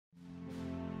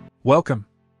Welcome!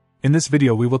 In this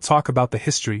video we will talk about the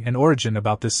history and origin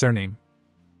about this surname.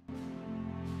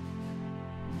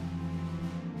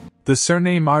 The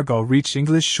surname Argall reached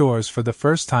English shores for the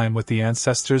first time with the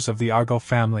ancestors of the Argall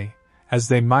family, as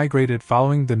they migrated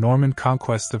following the Norman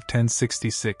Conquest of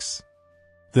 1066.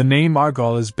 The name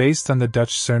Argall is based on the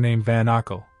Dutch surname van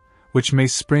Arkel, which may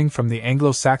spring from the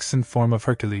Anglo-Saxon form of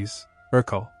Hercules,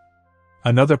 Ercoll.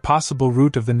 Another possible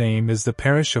root of the name is the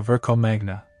parish of Ercoll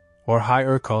Magna, or High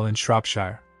Ercoll in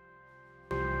Shropshire.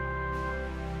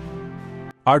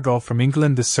 Argall from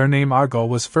England. The surname Argall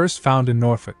was first found in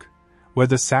Norfolk, where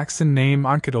the Saxon name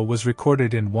Arnketel was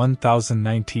recorded in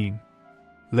 1019.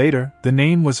 Later, the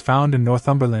name was found in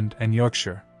Northumberland and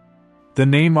Yorkshire. The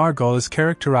name Argall is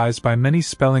characterized by many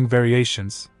spelling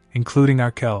variations, including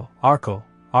Arkell, Arkel,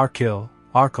 Arkill,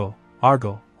 Arkel,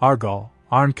 Argall, Argall,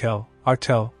 Arnkell,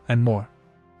 Artell, and more.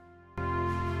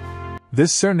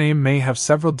 This surname may have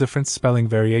several different spelling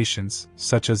variations,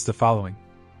 such as the following.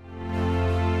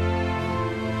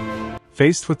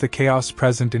 Faced with the chaos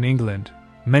present in England,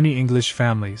 many English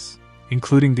families,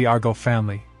 including the Argall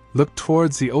family, looked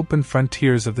towards the open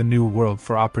frontiers of the New World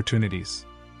for opportunities.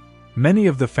 Many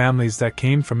of the families that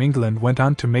came from England went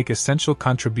on to make essential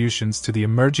contributions to the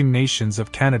emerging nations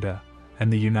of Canada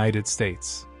and the United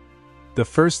States. The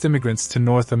first immigrants to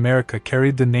North America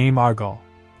carried the name Argall,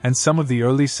 and some of the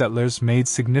early settlers made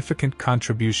significant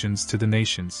contributions to the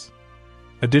nations.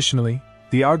 Additionally,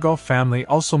 the Argall family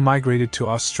also migrated to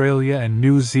Australia and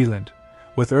New Zealand,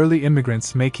 with early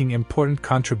immigrants making important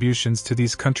contributions to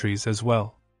these countries as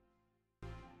well.